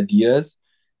Adidas.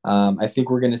 I think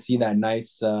we're gonna see that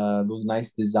those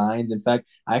nice designs. In fact,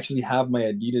 I actually have my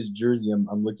Adidas jersey.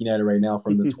 I'm looking at it right now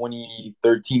from the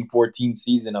 2013-14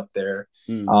 season up there.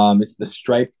 Mm. It's the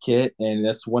striped kit, and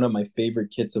that's one of my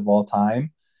favorite kits of all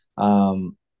time.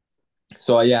 Um,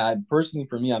 so yeah, personally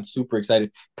for me, I'm super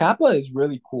excited. Kappa is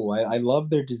really cool. I love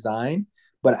their design,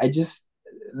 but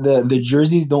the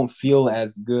jerseys don't feel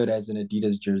as good as an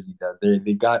Adidas jersey does.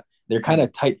 They're kind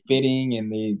of tight fitting,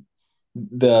 and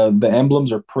the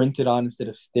emblems are printed on instead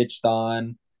of stitched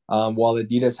on. While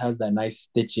Adidas has that nice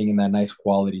stitching and that nice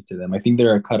quality to them. I think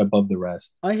they're a cut above the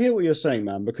rest. I hear what you're saying,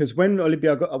 man, because when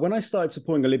I started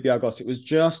supporting Olympiakos, it was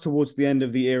just towards the end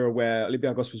of the era where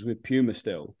Olympiakos was with Puma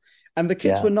still. And the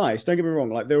kits Yeah. were nice, don't get me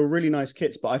wrong, like they were really nice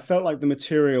kits, but I felt like the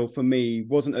material for me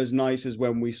wasn't as nice as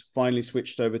when we finally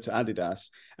switched over to Adidas.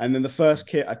 And then the first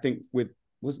kit, I think it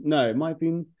might have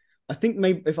been, I think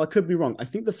maybe, if I could be wrong, I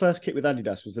think the first kit with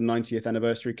Adidas was the 90th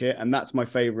anniversary kit, and that's my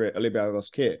favorite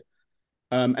Olympiakos kit.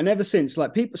 And ever since,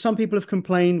 like some people have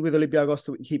complained with Olympiakos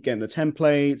that we keep getting the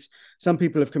templates. Some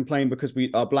people have complained because we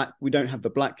don't have the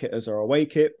black kit as our away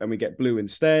kit, and we get blue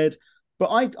instead. But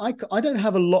I don't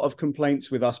have a lot of complaints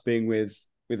with us being with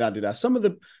Adidas. Some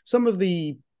of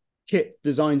the kit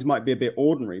designs might be a bit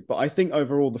ordinary, but I think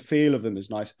overall the feel of them is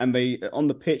nice, and they on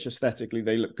the pitch aesthetically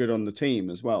they look good on the team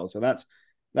as well. So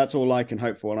that's all I can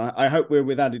hope for, and I hope we're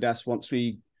with Adidas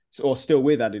still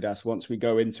with Adidas once we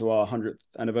go into our 100th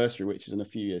anniversary, which is in a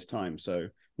few years' time. So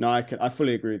no, I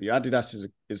fully agree with you. Adidas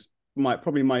is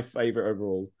probably my favorite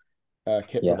overall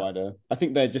kit Yeah. provider. I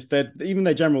think they're even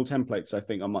their general templates, I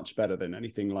think, are much better than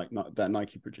anything like that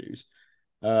Nike produce.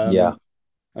 Yeah.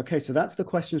 Okay, so that's the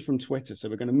questions from Twitter. So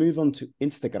we're going to move on to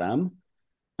Instagram.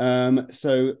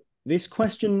 So this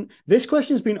question's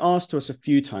been asked to us a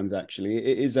few times actually.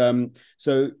 It is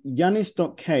so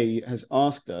Yanis.k has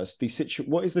asked us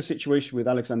what is the situation with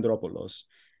Alexandropoulos?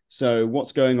 So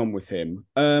what's going on with him?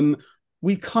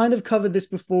 We kind of covered this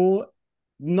before.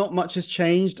 Not much has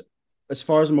changed as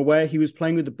far as I'm aware. He was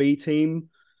playing with the B team,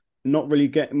 not really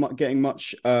getting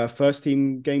much first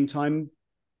team game time,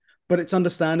 but it's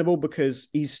understandable because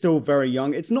he's still very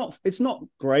young. It's not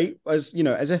great, as you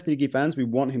know, as FDG fans, we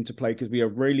want him to play because we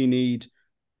really need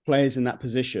players in that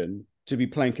position to be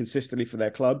playing consistently for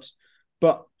their clubs.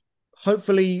 But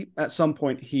hopefully, at some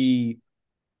point, he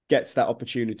gets that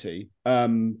opportunity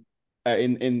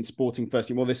in Sporting first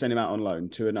team, or they send him out on loan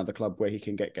to another club where he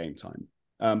can get game time.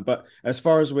 But as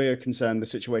far as we're concerned, the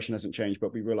situation hasn't changed,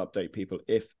 but we will update people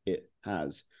if it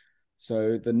has.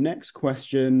 So the next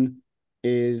question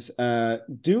is so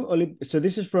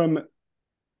this is from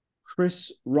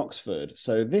Chris Roxford.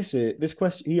 So this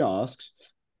question he asks,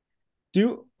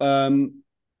 do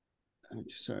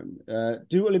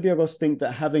Olympiakos think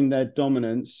that having their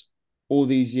dominance all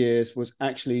these years was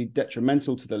actually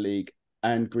detrimental to the league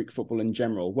and Greek football in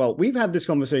general? Well, we've had this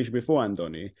conversation before,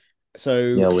 Andoni. So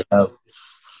Yeah, we have.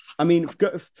 I mean,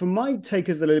 for my take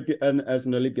as an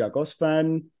Olympiakos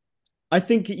fan, I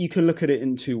think you can look at it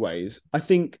in two ways. I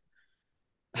think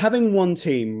having one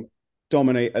team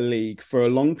dominate a league for a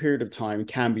long period of time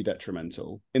can be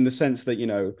detrimental in the sense that,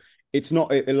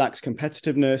 it lacks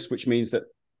competitiveness, which means that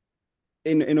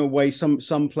in a way, some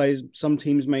players, some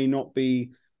teams may not be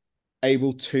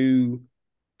able to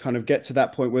kind of get to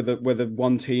that point where the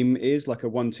one team is like a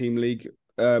one team league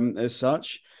as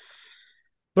such.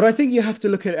 But I think you have to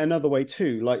look at it another way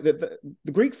too. Like the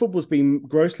Greek football's been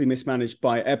grossly mismanaged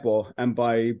by EBO and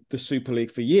by the Super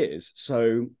League for years.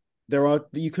 So I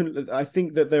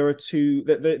think that there are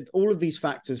that all of these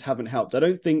factors haven't helped. I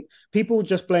don't think people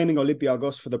just blaming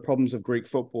Olympiakos for the problems of Greek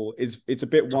football it's a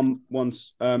bit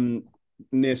once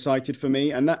nearsighted for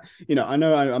me. And that, I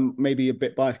know I'm maybe a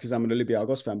bit biased because I'm an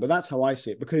Olympiakos fan, but that's how I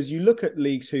see it. Because you look at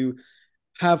leagues who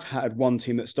have had one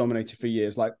team that's dominated for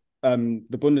years, like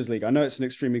the Bundesliga. I know it's an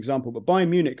extreme example, but Bayern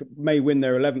Munich may win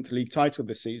their 11th league title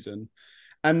this season.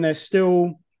 and they're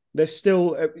still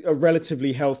a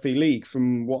relatively healthy league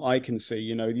from what I can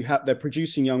see. They're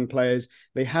producing young players.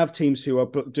 They have teams who are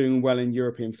doing well in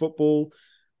European football.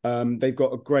 They've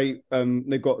got a great.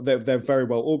 They're very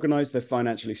well organized. They're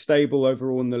financially stable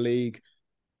overall in the league,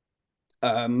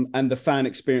 and the fan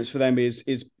experience for them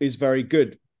is very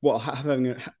good.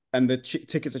 And the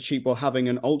tickets are cheap while having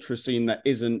an ultra scene that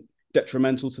isn't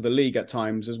detrimental to the league at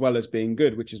times, as well as being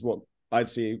good, which is what I'd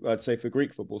say for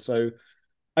Greek football. So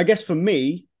I guess for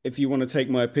me, if you want to take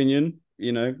my opinion,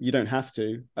 you don't have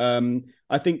to.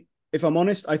 I think, if I'm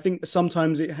honest, I think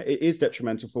sometimes it is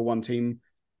detrimental for one team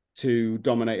to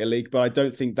dominate a league, but I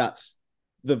don't think that's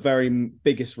the very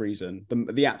biggest reason,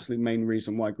 the absolute main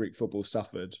reason why Greek football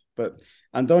suffered. But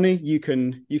Andoni, you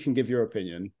can give your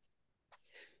opinion.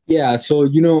 Yeah, so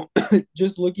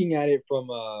just looking at it from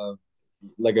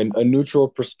like a neutral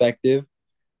perspective,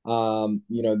 a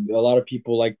lot of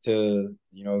people like to,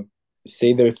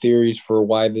 say their theories for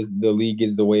why the league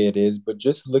is the way it is, but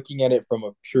just looking at it from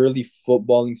a purely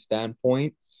footballing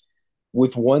standpoint,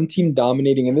 with one team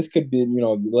dominating, and this could be,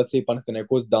 let's say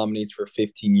Panathinaikos dominates for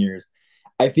 15 years.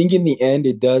 I think in the end,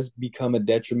 it does become a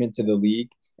detriment to the league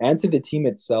and to the team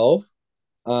itself,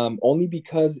 only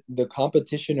because the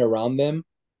competition around them,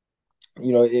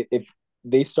 if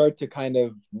they start to kind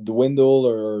of dwindle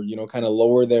or, kind of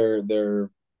lower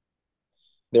their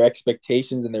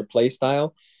expectations and their play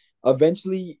style,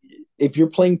 eventually, if you're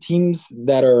playing teams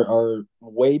that are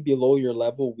way below your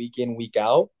level week in, week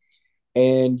out,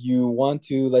 and you want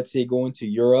to, let's say, go into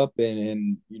Europe,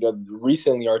 and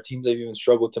recently our teams have even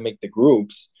struggled to make the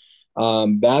groups.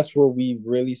 That's where we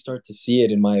really start to see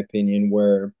it, in my opinion,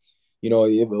 where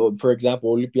if, for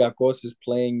example, Olympiakos is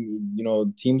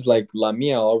playing, teams like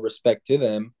Lamia, all respect to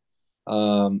them,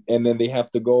 and then they have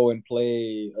to go and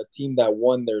play a team that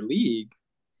won their league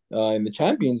in the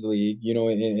Champions League,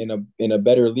 in a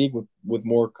better league with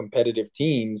more competitive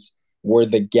teams, where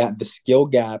the skill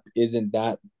gap isn't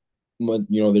that,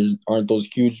 there aren't those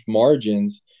huge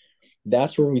margins.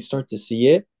 That's where we start to see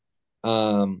it.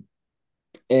 And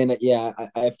yeah,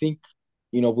 I think,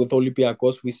 with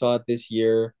Olympiakos, we saw it this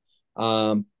year.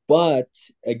 But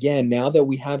again, now that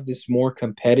we have this more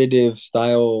competitive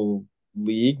style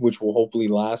league, which will hopefully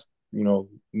last,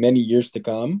 many years to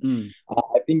come,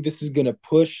 I think this is going to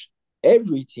push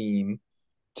every team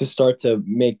to start to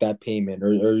make that payment,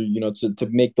 or to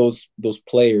make those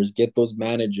players, get those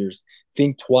managers,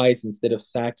 think twice instead of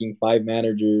sacking five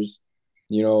managers,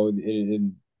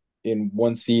 in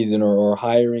one season, or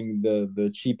hiring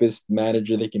the cheapest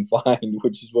manager they can find,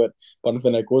 which is what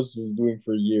Panathinaikos was doing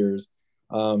for years.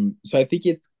 So I think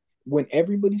it's, when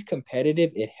everybody's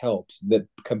competitive, it helps. The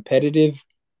competitive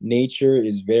nature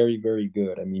is very, very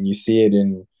good. I mean, you see it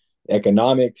in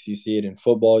economics, you see it in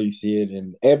football, you see it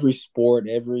in every sport,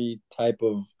 every type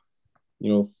of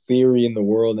theory in the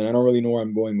world. And I don't really know where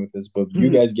I'm going with this, but you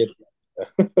guys get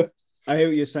I hear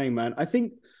what you're saying, man. I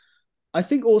think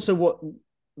also what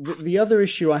the other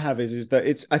issue I have is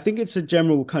that I think it's a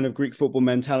general kind of Greek football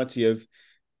mentality of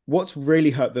what's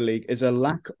really hurt the league is a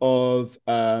lack of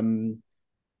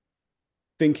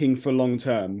thinking for long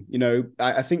term.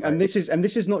 I think, right. and this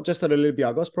is not just an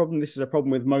Olympiakos problem. This is a problem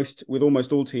with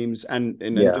almost all teams, and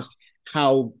Yeah. just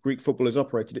how Greek football is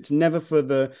operated. It's never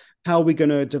for how are we going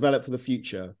to develop for the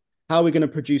future? How are we going to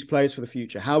produce players for the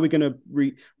future? How are we going to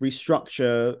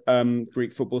restructure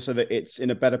Greek football so that it's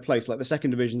in a better place? Like the second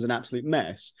division is an absolute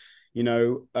mess,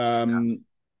 yeah,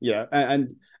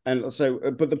 and so,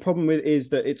 but the problem is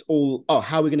that it's all,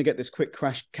 how are we going to get this quick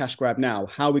cash grab now?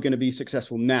 How are we going to be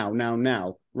successful now,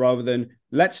 rather than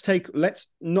let's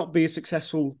not be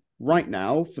successful right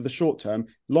now for the short term.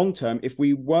 Long term, if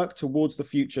we work towards the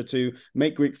future to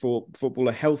make Greek football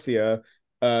a healthier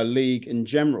league in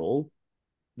general,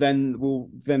 then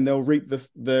they'll reap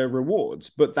the rewards.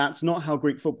 But that's not how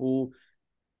Greek football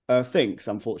thinks,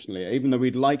 unfortunately, even though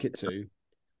we'd like it to.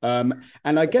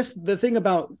 And I guess the thing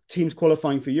about teams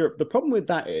qualifying for Europe, the problem with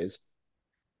that is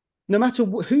no matter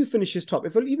who finishes top,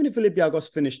 even if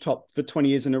Olympiakos finished top for 20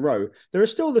 years in a row, there are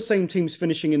still the same teams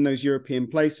finishing in those European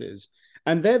places.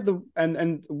 And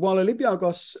and while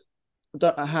Olympiakos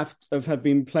have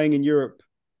been playing in Europe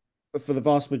for the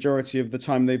vast majority of the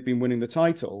time they've been winning the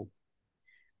title,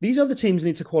 these other teams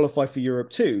need to qualify for Europe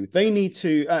too. They need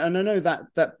to, and I know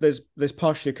that there's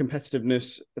partially a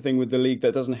competitiveness thing with the league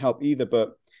that doesn't help either,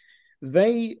 but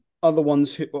they are the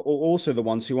ones who are also the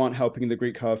ones who aren't helping the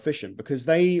Greek coefficient, because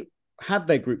they had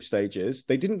their group stages.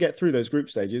 They didn't get through those group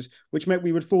stages, which meant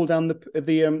we would fall down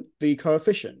the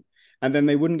coefficient. and then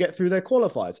they wouldn't get through their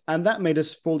qualifiers. And that made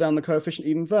us fall down the coefficient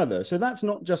even further. So that's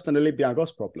not just an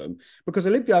Olympiakos problem, because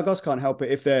Olympiakos can't help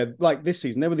it if they're like this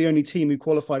season, they were the only team who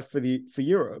qualified for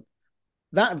Europe.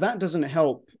 That doesn't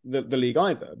help the league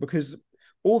either, because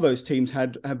all those teams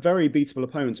have very beatable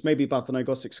opponents, maybe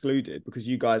Panathinaikos excluded, because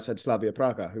you guys had Slavia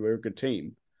Praga, who were a good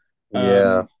team.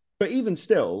 Yeah. But even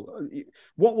still,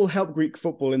 what will help Greek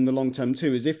football in the long term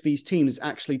too is if these teams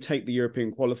actually take the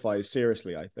European qualifiers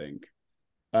seriously, I think.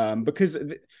 Because,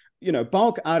 you know,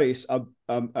 PAOK Aris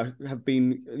have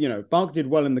been, you know, PAOK did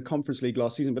well in the Conference League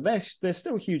last season, but they're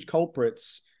still huge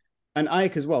culprits, and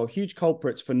AEK as well, huge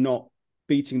culprits for not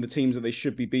beating the teams that they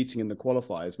should be beating in the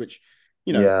qualifiers, which,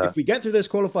 you know, if we get through those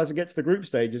qualifiers and get to the group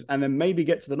stages and then maybe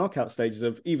get to the knockout stages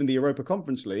of even the Europa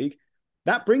Conference League,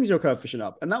 that brings your coefficient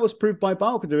up. And that was proved by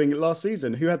PAOK doing it last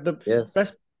season, who had the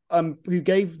best, who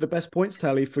gave the best points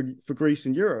tally for Greece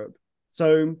in Europe.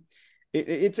 So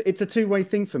it's a two-way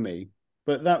thing for me.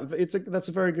 But that's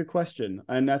a very good question.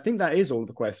 And I think that is all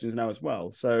the questions now as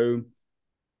well. So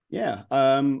yeah,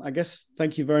 I guess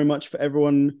thank you very much for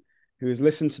everyone who has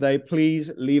listened today.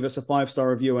 Please leave us a 5-star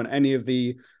review on any of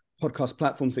the podcast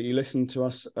platforms that you listen to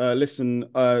us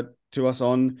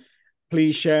on.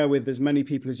 Please share with as many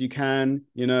people as you can,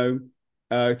 you know,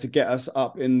 to get us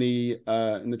up in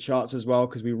the charts as well,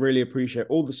 because we really appreciate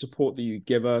all the support that you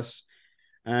give us.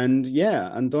 And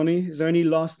yeah, Andoni, is there any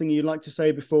last thing you'd like to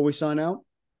say before we sign out?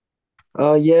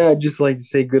 Yeah, I'd just like to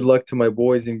say good luck to my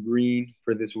boys in green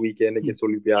for this weekend against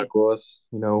Olympiakos.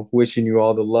 You know, wishing you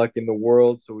all the luck in the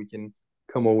world so we can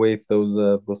come away with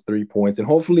those 3 points, and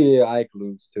hopefully AEK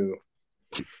lose too.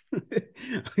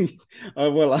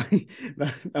 Well,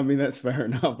 I mean that's fair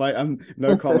enough. I'm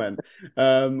no comment.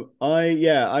 I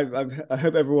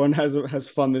hope everyone has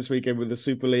fun this weekend with the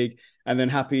Super League, and then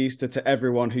happy Easter to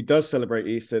everyone who does celebrate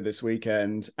Easter this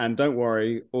weekend. And don't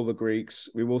worry, all the Greeks,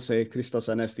 we will say Christos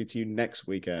Anesti to you next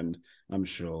weekend, I'm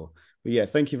sure. But yeah,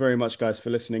 thank you very much, guys, for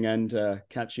listening, and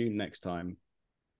catch you next time.